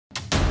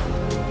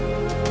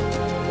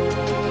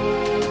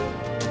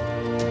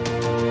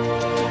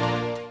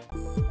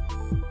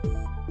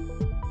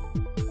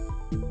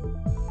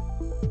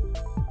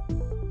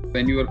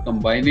when you are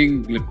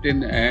combining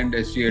gliptin and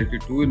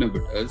SGLT2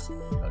 inhibitors,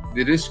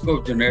 the risk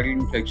of genital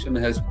infection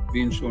has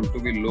been shown to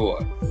be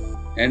lower.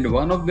 And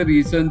one of the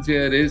reasons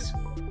here is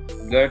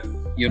that,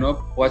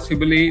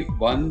 possibly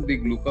one, the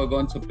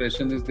glucagon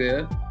suppression is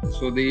there.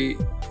 So the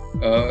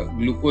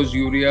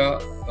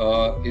glucosuria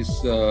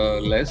is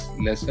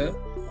lesser.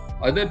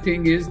 Other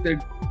thing is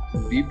that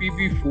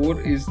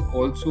DPP4 is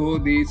also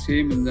the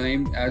same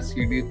enzyme as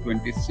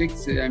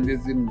CD26 and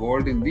is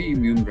involved in the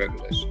immune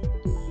regulation.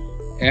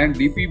 And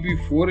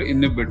DPP4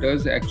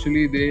 inhibitors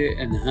actually they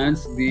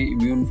enhance the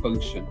immune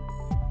function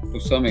to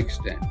some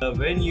extent.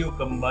 When you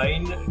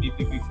combine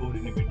DPP4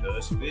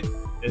 inhibitors with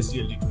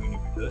SGLT2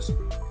 inhibitors,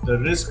 the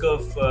risk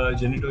of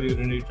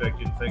genitourinary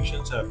tract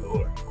infections are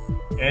lower.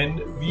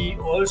 And we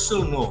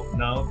also know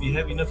now, we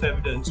have enough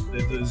evidence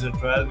that there is a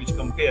trial which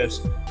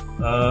compares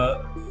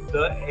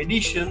the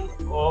addition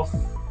of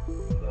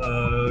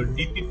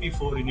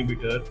DPP4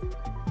 inhibitor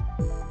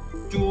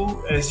to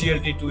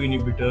SGLT2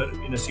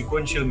 inhibitor in a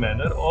sequential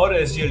manner, or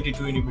SGLT2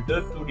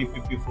 inhibitor to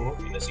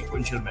DPP4 in a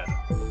sequential manner,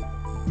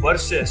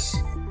 versus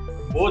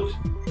both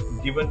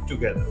given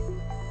together.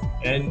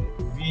 And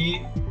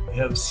we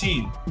have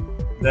seen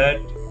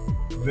that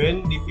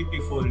when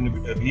DPP4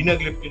 inhibitor,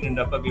 Linagliptin and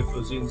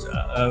Dapagliflozin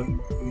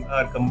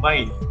are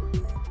combined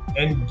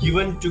and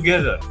given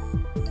together,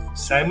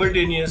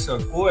 simultaneous or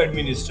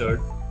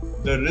co-administered,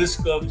 the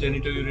risk of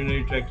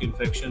genitourinary tract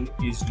infection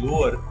is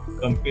lower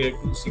compared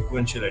to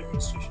sequential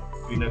administration.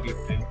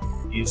 Linagliptin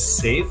is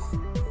safe,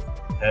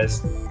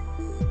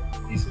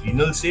 is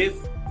renal safe,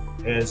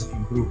 has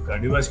improved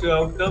cardiovascular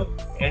outcome,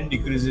 and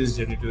decreases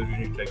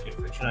genitourinary tract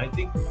infection. I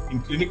think in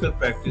clinical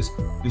practice,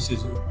 this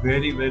is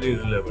very, very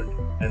relevant,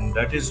 and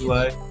that is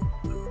why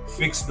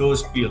fixed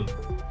dose pill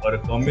or a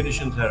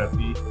combination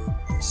therapy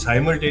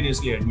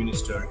simultaneously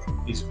administered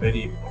is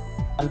very important.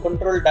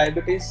 Uncontrolled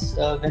diabetes,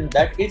 when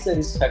that is a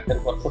risk factor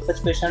for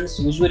such patients,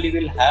 usually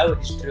will have a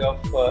history of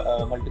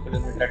multiple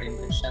urinary tract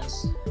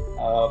infections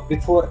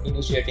before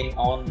initiating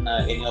on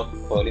any of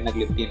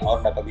linagliptin or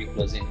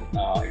dapagliflozin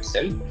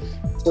itself.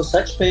 So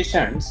such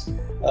patients,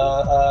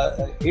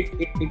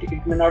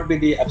 it may not be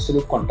the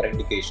absolute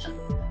contraindication.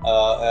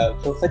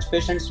 So such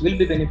patients will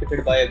be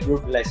benefited by a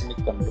good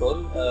glycemic control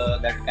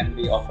that can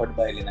be offered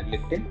by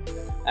linagliptin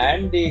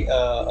and the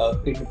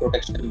kidney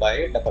protection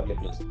by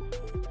dapagliflozin.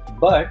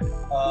 But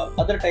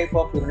other type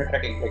of urinary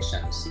tract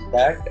infections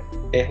that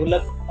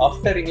develop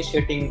after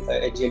initiating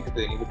SGLT2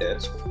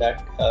 inhibitors,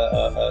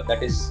 that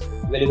is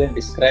very well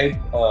described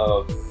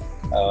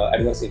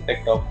adverse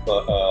effect of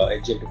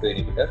SGLT2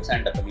 inhibitors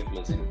and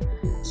dapagliflozin.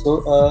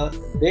 So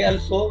they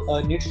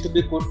also needs to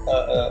be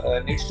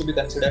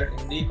considered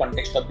in the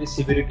context of the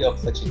severity of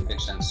such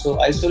infections.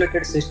 So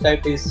isolated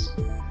cystitis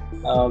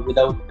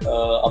without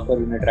upper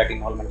urinary tract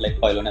involvement like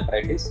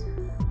pyelonephritis,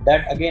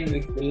 that again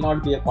will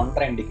not be a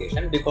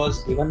contraindication,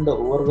 because given the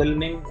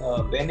overwhelming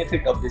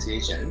benefit of these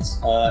agents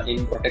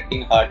in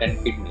protecting heart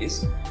and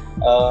kidneys,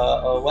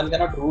 one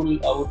cannot rule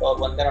out or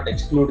one cannot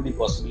exclude the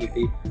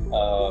possibility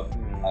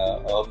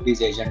of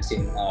these agents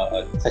in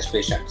such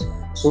patients.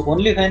 So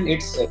only when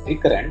it's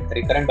recurrent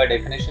by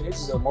definition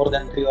is more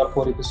than 3 or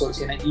 4 episodes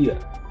in a year,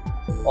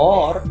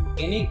 or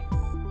any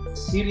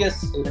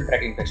serious urinary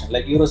tract infection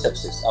like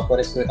urosepsis,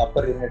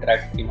 upper urinary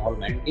tract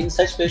involvement, in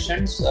such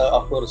patients,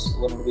 of course,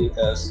 one would be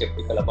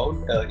skeptical about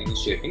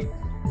initiating.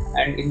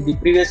 And in the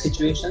previous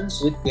situations,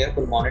 with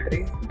careful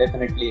monitoring,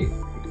 definitely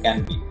it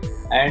can be.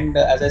 And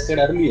as I said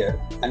earlier,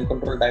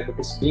 uncontrolled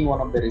diabetes being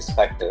one of the risk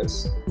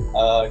factors,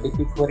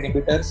 DPP4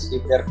 inhibitors,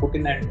 if they are put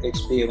in and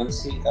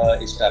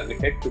HbA1c is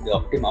targeted to the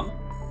optimum,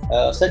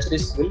 such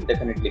risk will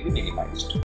definitely be minimized.